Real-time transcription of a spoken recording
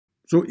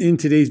So in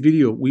today's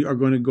video, we are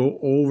going to go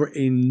over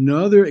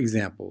another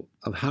example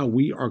of how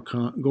we are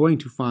going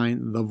to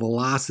find the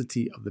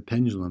velocity of the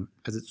pendulum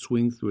as it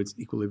swings through its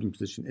equilibrium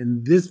position.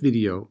 In this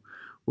video,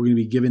 we're going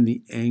to be given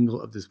the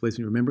angle of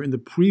displacement. Remember, in the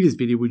previous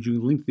video, which you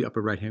can link to the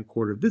upper right-hand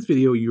corner of this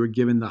video, you were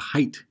given the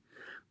height.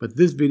 But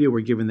this video,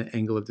 we're given the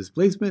angle of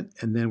displacement,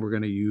 and then we're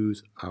going to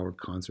use our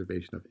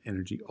conservation of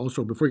energy.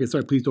 Also, before we get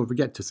started, please don't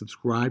forget to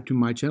subscribe to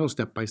my channel,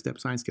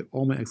 Step-by-Step Science. Get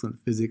all my excellent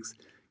physics,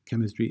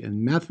 chemistry,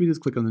 and math videos.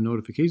 Click on the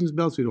notifications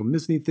bell so you don't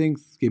miss anything.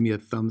 Give me a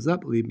thumbs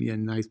up. Leave me a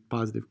nice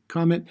positive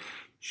comment.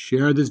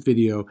 Share this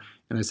video.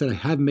 And I said I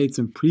have made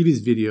some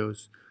previous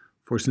videos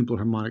for simple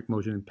harmonic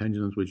motion and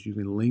pendulums, which you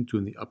can link to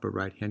in the upper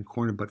right-hand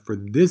corner. But for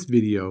this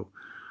video,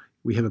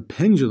 we have a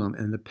pendulum,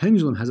 and the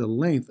pendulum has a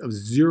length of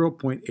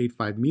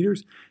 0.85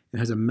 meters and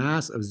has a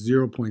mass of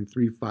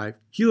 0.35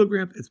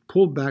 kilograms. It's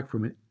pulled back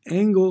from an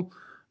angle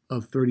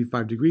of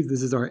 35 degrees.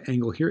 This is our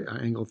angle here,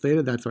 our angle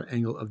theta. That's our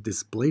angle of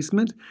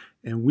displacement.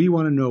 And we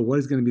want to know what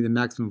is going to be the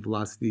maximum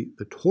velocity,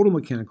 the total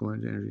mechanical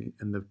energy,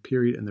 and the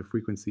period and the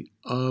frequency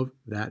of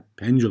that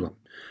pendulum.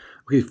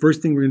 Okay,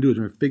 first thing we're going to do is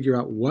we're going to figure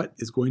out what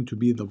is going to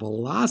be the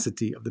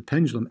velocity of the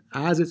pendulum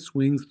as it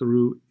swings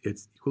through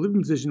its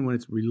equilibrium position when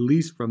it's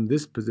released from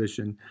this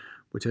position,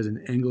 which has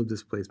an angle of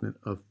displacement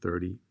of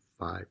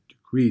 35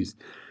 degrees.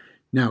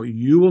 Now,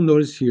 you will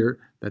notice here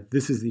that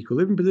this is the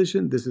equilibrium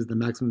position, this is the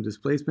maximum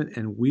displacement,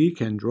 and we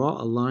can draw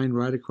a line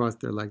right across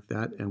there like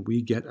that, and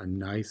we get a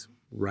nice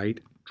right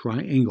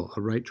triangle.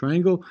 A right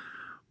triangle,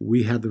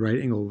 we have the right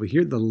angle over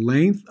here. The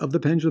length of the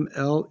pendulum,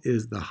 L,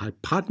 is the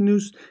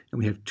hypotenuse, and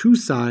we have two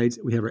sides.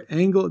 We have our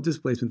angle of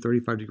displacement,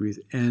 35 degrees,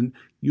 and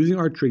using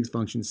our trig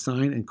function,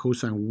 sine and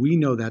cosine, we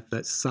know that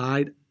the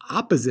side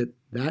opposite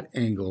that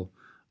angle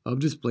of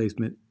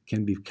displacement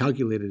can be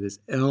calculated as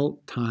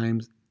L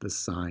times the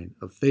sine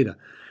of theta.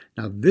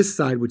 Now this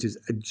side, which is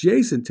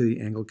adjacent to the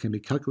angle, can be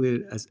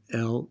calculated as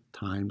L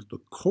times the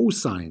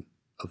cosine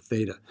of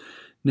theta.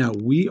 Now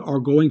we are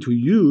going to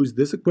use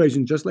this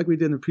equation just like we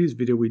did in the previous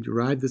video. We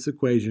derived this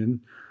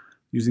equation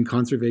using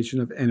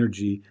conservation of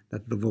energy,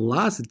 that the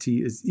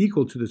velocity is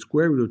equal to the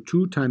square root of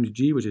 2 times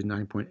g, which is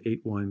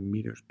 9.81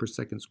 meters per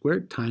second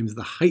squared, times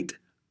the height.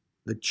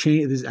 This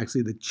is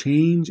actually the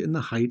change in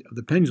the height of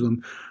the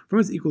pendulum from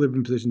its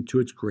equilibrium position to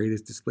its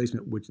greatest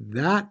displacement, which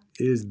that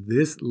is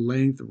this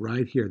length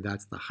right here.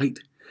 That's the height.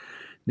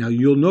 Now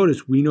you'll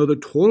notice we know the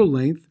total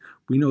length.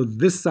 We know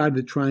this side of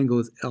the triangle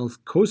is L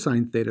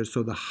cosine theta,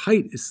 so the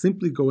height is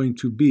simply going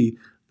to be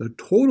the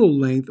total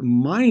length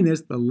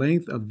minus the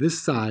length of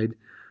this side.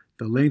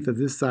 The length of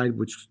this side,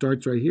 which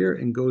starts right here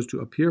and goes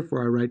to up here for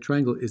our right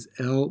triangle, is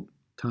L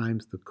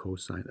times the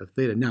cosine of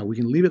theta. Now we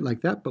can leave it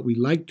like that, but we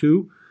like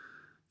to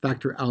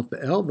factor out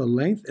the L, the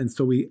length, and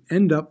so we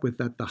end up with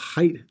that the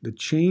height, the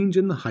change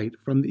in the height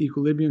from the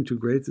equilibrium to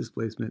greatest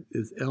displacement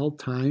is L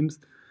times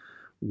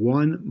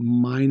 1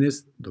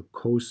 minus the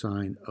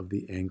cosine of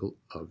the angle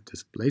of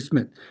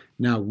displacement.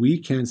 Now we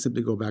can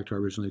simply go back to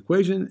our original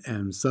equation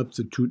and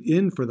substitute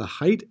in for the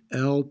height,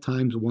 L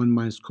times 1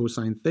 minus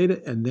cosine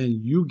theta, and then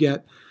you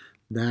get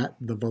that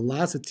the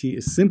velocity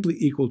is simply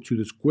equal to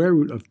the square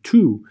root of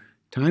 2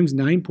 times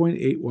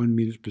 9.81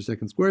 meters per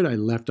second squared. I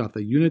left off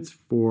the units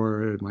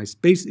for my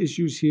space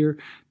issues here,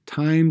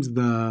 times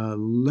the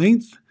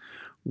length,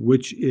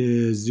 which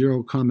is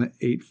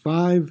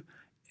 0.85,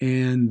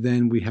 and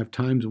then we have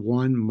times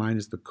 1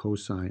 minus the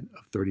cosine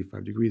of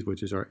 35 degrees,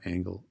 which is our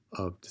angle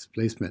of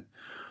displacement.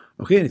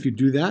 Okay, and if you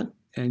do that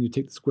and you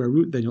take the square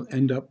root, then you'll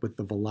end up with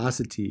the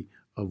velocity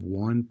of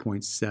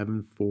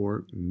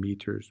 1.74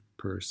 meters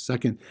per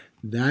second.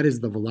 That is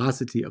the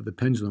velocity of the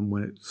pendulum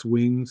when it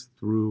swings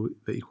through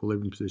the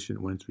equilibrium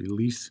position when it's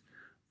released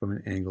from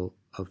an angle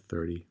of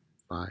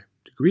 35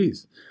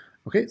 degrees.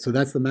 Okay, so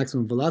that's the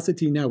maximum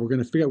velocity. Now we're going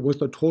to figure out what's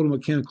the total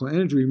mechanical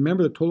energy.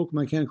 Remember, the total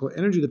mechanical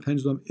energy of the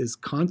pendulum is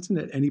constant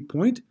at any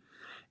point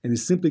and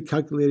is simply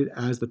calculated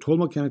as the total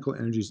mechanical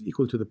energy is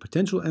equal to the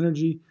potential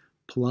energy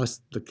plus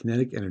the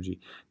kinetic energy.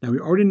 Now we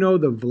already know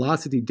the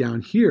velocity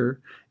down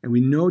here, and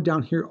we know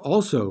down here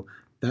also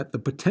that the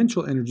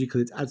potential energy,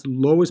 because it's at its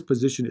lowest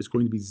position, is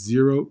going to be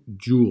 0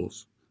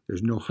 joules.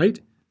 There's no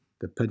height,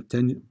 the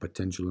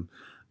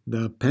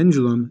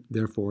pendulum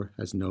therefore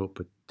has no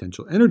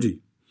potential energy.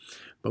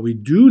 But we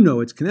do know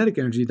its kinetic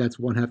energy, that's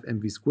 1/2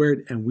 mv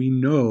squared, and we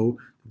know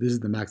this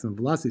is the maximum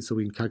velocity, so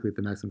we can calculate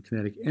the maximum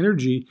kinetic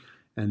energy,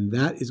 and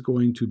that is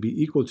going to be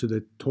equal to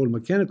the total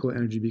mechanical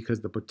energy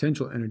because the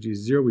potential energy is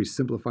 0. We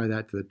simplify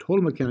that to the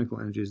total mechanical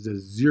energy is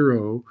is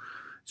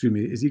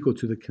equal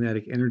to the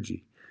kinetic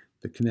energy.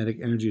 The kinetic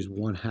energy is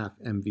 1/2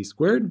 mv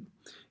squared,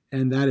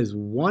 and that is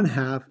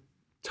 1/2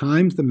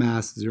 times the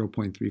mass,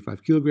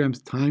 0.35 kilograms,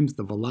 times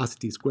the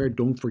velocity squared.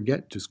 Don't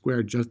forget to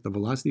square just the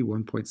velocity,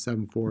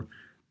 1.74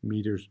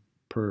 meters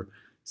per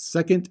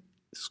second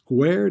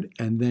squared,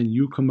 and then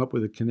you come up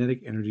with a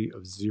kinetic energy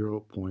of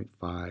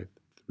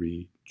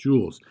 0.53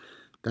 joules.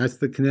 That's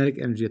the kinetic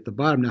energy at the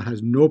bottom. Now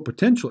has no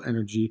potential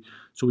energy,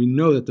 so we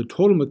know that the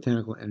total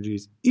mechanical energy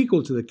is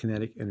equal to the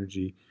kinetic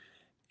energy,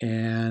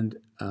 and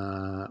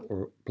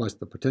or plus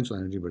the potential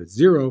energy, but it's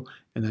 0,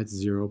 and that's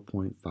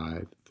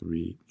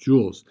 0.53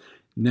 joules.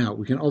 Now,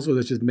 we can also,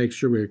 let's just make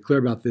sure we're clear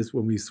about this.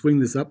 When we swing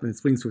this up and it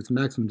swings to its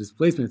maximum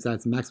displacement, it's at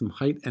its maximum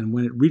height, and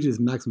when it reaches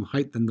maximum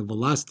height, then the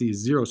velocity is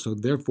 0. So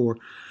therefore,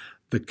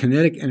 the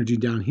kinetic energy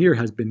down here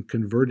has been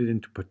converted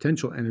into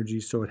potential energy,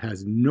 so it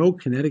has no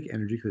kinetic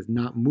energy because it's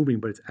not moving,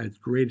 but it's at its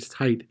greatest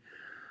height.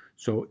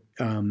 So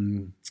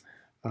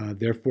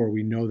therefore,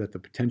 we know that the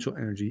potential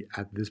energy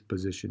at this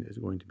position is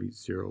going to be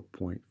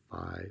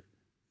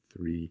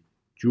 0.53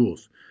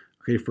 joules.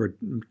 Okay, for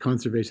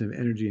conservation of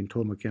energy and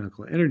total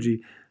mechanical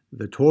energy,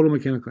 the total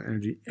mechanical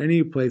energy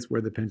any place where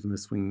the pendulum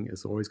is swinging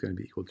is always going to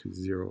be equal to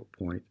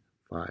 0.53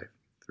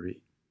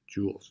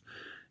 joules.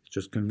 It's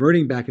just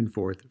converting back and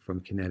forth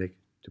from kinetic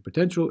to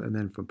potential and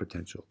then from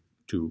potential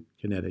to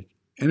kinetic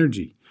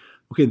energy.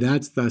 Okay,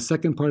 that's the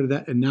second part of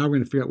that, and now we're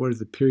going to figure out what is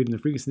the period and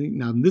the frequency.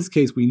 Now, in this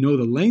case, we know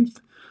the length,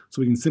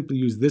 so we can simply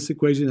use this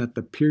equation that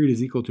the period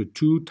is equal to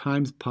 2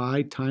 times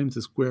pi times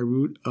the square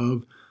root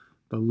of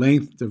the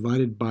length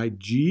divided by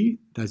g.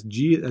 That's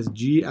g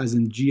as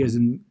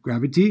in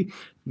gravity,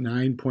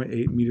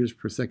 9.8 meters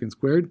per second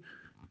squared,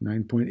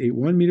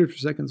 9.81 meters per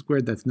second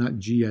squared. That's not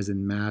g as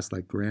in mass,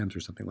 like grams or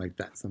something like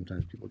that.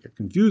 Sometimes people get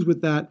confused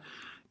with that.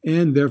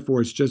 And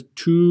therefore, it's just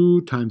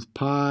 2 times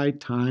pi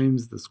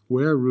times the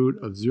square root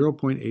of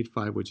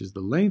 0.85, which is the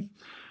length,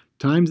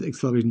 times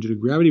acceleration due to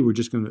gravity. We're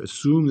just going to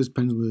assume this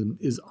pendulum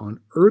is on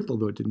Earth,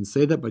 although it didn't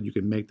say that, but you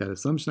can make that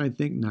assumption, I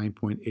think,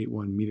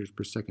 9.81 meters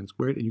per second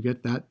squared, and you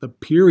get that the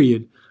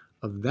period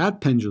of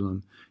that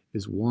pendulum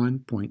is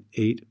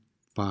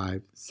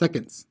 1.85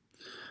 seconds.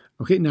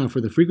 Okay, now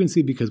for the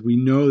frequency, because we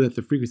know that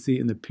the frequency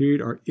and the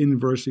period are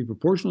inversely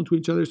proportional to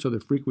each other, so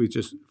the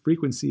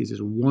frequency is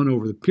just 1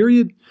 over the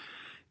period,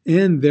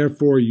 and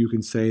therefore you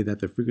can say that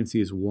the frequency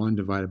is 1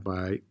 divided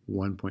by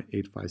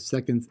 1.85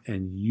 seconds,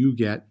 and you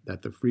get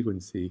that the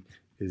frequency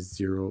is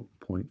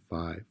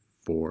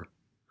 0.54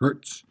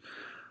 hertz.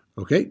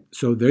 Okay,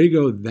 so there you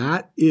go.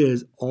 That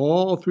is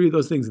all three of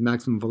those things: the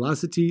maximum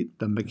velocity,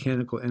 the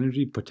mechanical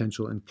energy,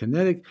 potential and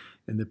kinetic,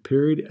 and the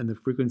period and the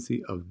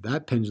frequency of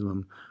that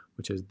pendulum,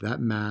 which has that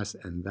mass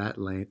and that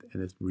length,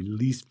 and it's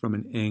released from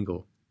an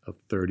angle of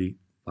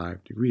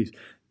 35 degrees.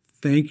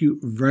 Thank you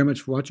very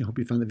much for watching. I hope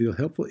you found the video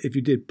helpful. If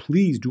you did,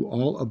 please do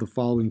all of the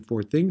following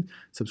 4 things.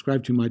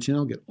 Subscribe to my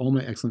channel, get all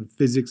my excellent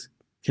physics,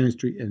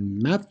 chemistry,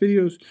 and math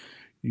videos.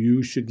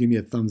 You should give me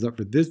a thumbs up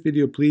for this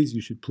video, please.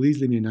 You should please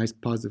leave me a nice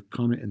positive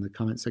comment in the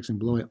comment section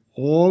below. I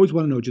always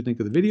want to know what you think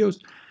of the videos.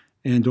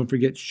 And don't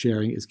forget,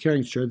 sharing is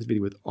caring. Share this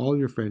video with all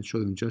your friends. Show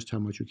them just how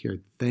much you care.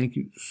 Thank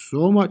you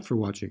so much for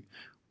watching.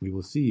 We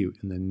will see you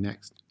in the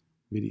next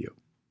video.